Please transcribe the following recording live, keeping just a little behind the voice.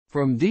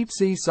From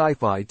deep-sea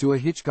sci-fi to a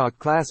Hitchcock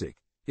classic,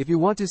 if you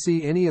want to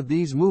see any of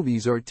these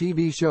movies or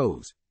TV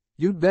shows,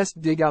 you'd best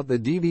dig out the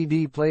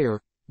DVD player,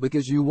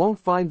 because you won't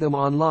find them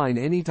online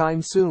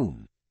anytime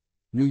soon.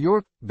 New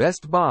York,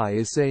 Best Buy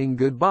is saying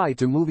goodbye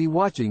to movie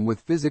watching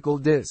with physical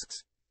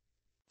discs.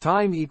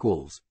 Time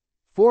equals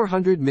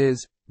 400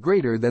 Ms.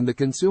 greater than the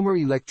consumer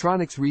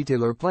electronics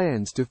retailer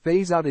plans to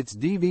phase out its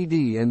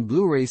DVD and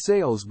Blu-ray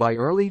sales by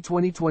early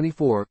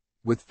 2024,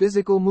 with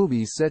physical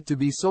movies set to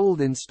be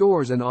sold in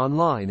stores and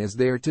online as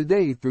they are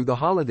today through the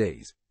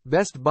holidays,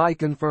 Best Buy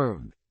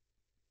confirmed.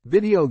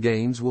 Video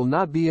games will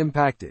not be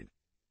impacted.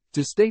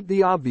 To state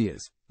the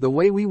obvious, the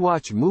way we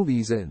watch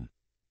movies and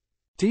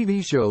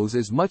TV shows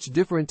is much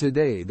different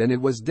today than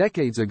it was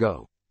decades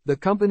ago, the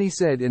company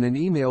said in an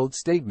emailed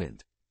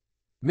statement.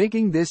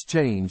 Making this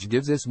change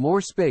gives us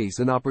more space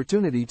and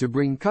opportunity to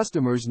bring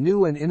customers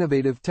new and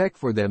innovative tech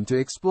for them to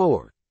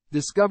explore,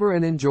 discover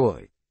and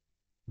enjoy.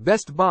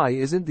 Best Buy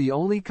isn't the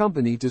only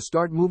company to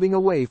start moving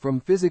away from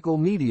physical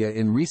media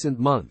in recent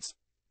months.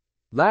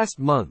 Last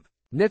month,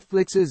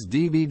 Netflix's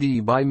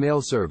DVD by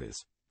mail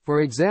service,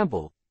 for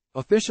example,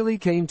 officially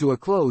came to a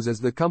close as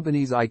the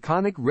company's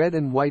iconic red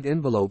and white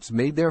envelopes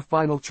made their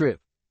final trip.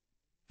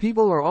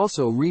 People are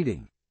also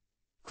reading.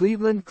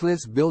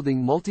 Cleveland-Cliffs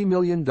building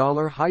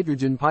multimillion-dollar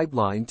hydrogen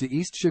pipeline to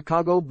East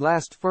Chicago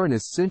blast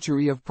furnace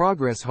century of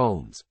progress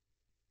homes.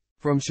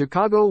 From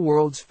Chicago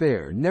World's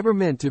Fair never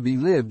meant to be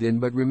lived in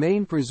but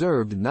remain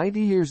preserved 90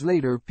 years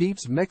later,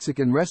 Pepe's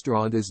Mexican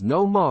restaurant is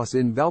no más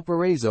in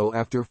Valparaiso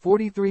after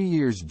 43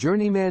 years.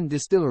 Journeyman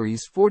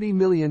Distillery's $40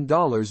 million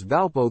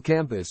Valpo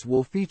campus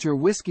will feature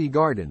whiskey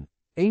garden,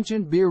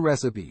 ancient beer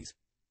recipes,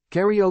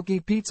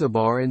 karaoke pizza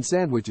bar and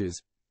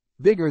sandwiches.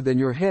 Bigger than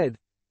your head.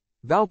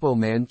 Valpo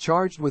man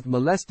charged with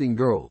molesting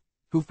girl,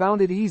 who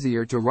found it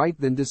easier to write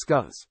than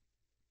discuss.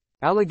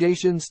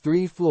 Allegations.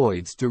 3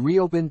 Floyds to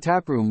reopen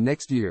taproom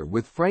next year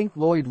with Frank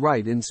Lloyd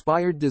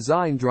Wright-inspired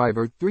design.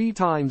 Driver 3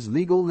 times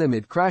legal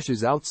limit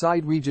crashes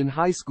outside Region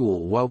High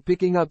School while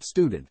picking up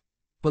student.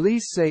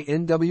 Police say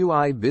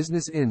NWI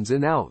business ins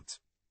and outs.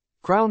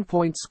 Crown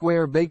Point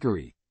Square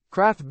Bakery,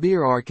 Craft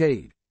Beer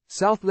Arcade,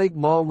 Southlake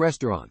Mall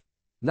Restaurant,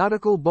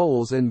 Nautical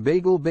Bowls and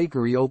Bagel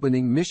Bakery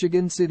opening.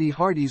 Michigan City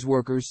Hardee's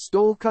workers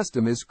stole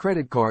customers'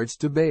 credit cards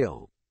to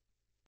bail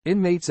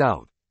inmates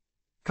out.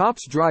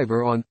 Cops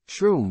driver on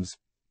shrooms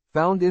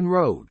found in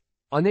road,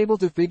 unable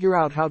to figure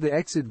out how to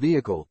exit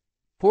vehicle.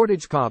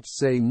 Portage cops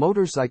say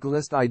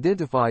motorcyclist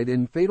identified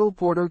in fatal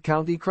Porter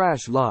County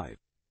crash. Live.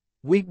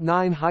 Week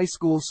 9 high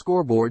school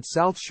scoreboard.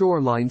 South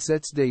Shoreline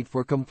sets date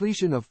for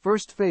completion of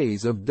first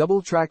phase of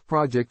double-track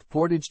project.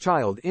 Portage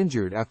child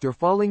injured after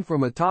falling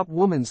from atop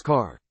woman's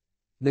car.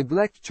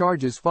 Neglect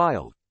charges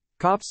filed.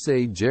 Cops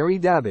say Jerry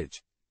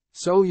Davich.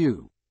 So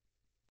you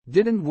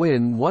didn't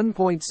win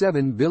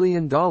 $1.7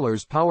 billion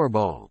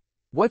Powerball.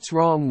 What's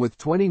wrong with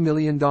 $20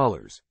 million?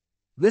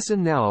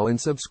 Listen now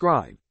and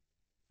subscribe.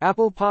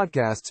 Apple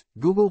Podcasts,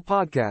 Google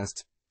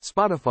Podcasts,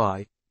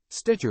 Spotify,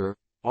 Stitcher,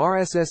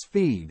 RSS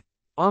feed.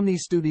 Omni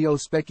Studio.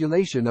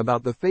 Speculation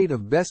about the fate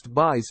of Best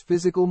Buy's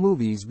physical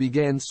movies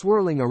began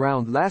swirling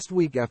around last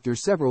week after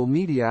several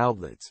media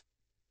outlets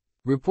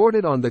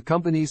reported on the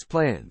company's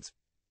plans.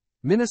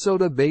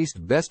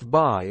 Minnesota-based Best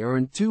Buy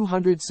earned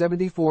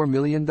 $274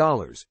 million,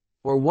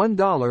 or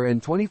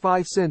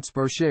 $1.25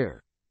 per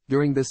share,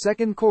 during the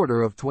second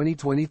quarter of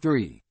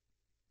 2023.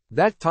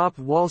 That topped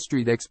Wall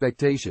Street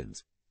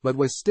expectations, but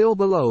was still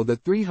below the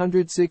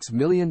 $306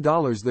 million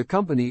the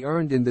company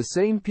earned in the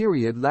same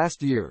period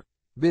last year.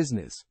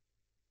 Business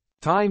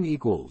time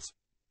equals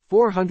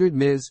 400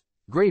 Ms.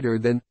 greater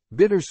than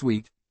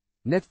bittersweet.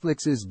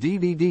 Netflix's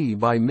DVD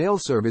by mail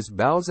service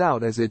bows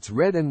out as its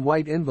red and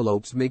white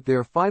envelopes make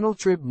their final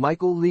trip.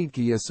 Michael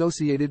Liedtke.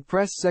 Associated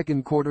Press.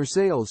 Second quarter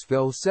sales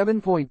fell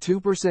 7.2% to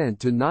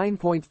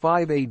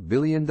 $9.58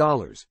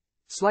 billion,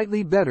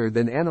 slightly better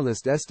than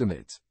analyst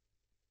estimates.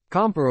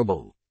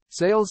 Comparable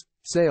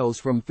sales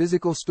from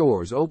physical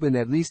stores open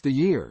at least a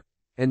year,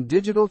 and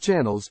digital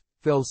channels,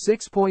 fell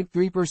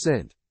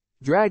 6.3%,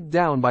 dragged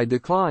down by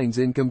declines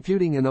in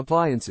computing and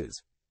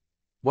appliances.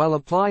 While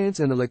appliance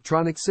and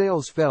electronic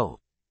sales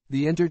fell,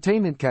 the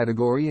entertainment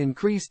category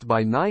increased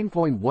by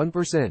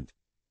 9.1%.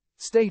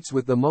 States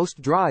with the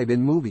most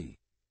drive-in movie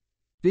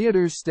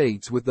theaters.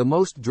 States with the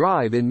most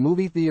drive-in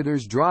movie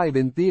theaters.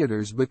 Drive-in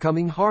theaters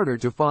becoming harder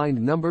to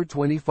find. Number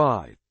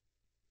 25.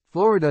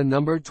 Florida.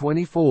 Number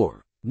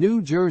 24.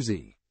 New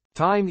Jersey.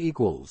 Time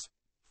equals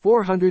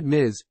 400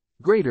 Ms.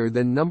 greater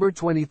than number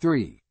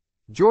 23.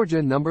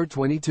 Georgia. Number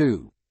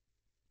 22.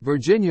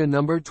 Virginia.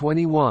 Number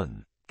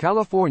 21.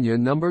 California.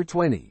 Number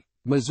 20.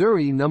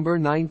 Missouri. Number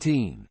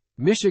 19.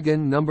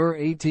 Michigan. Number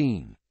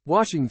 18.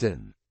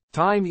 Washington.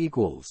 Time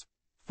equals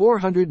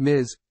 400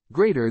 Ms.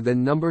 greater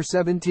than number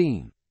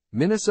 17.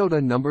 Minnesota.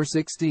 Number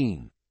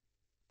 16.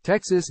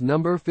 Texas.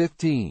 Number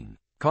 15.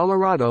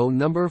 Colorado.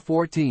 Number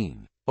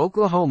 14.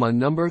 Oklahoma.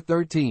 Number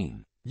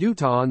 13.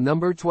 Utah.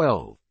 Number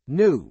 12.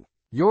 New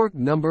York.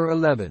 Number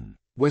 11.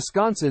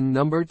 Wisconsin.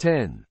 Number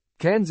 10.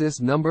 Kansas.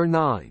 Number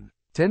 9.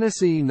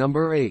 Tennessee.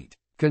 Number 8.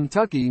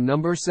 Kentucky.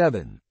 Number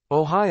 7.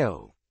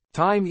 Ohio.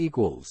 Time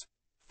equals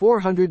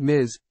 400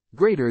 ms,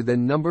 greater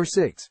than number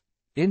 6.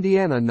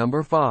 Indiana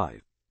number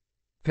 5.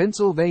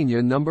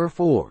 Pennsylvania number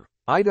 4.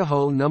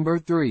 Idaho number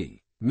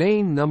 3.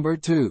 Maine number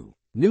 2.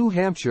 New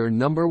Hampshire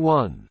number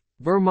 1.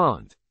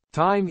 Vermont.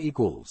 Time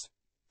equals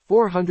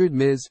 400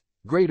 ms,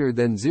 greater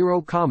than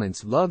 0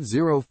 comments, love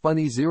 0,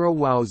 funny 0,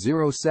 wow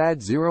 0,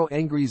 sad 0,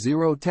 angry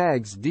 0,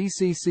 tags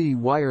DCC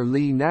Wire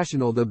Lee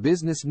National. The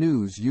business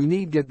news you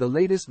need. Get the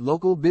latest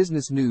local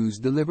business news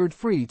delivered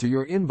free to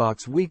your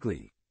inbox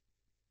weekly.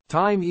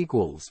 Time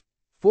equals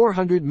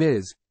 400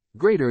 ms,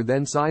 greater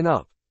than sign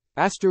up.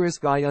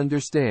 Asterisk I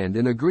understand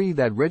and agree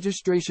that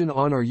registration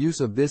on or use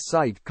of this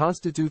site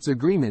constitutes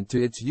agreement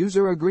to its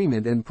user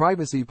agreement and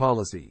privacy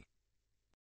policy.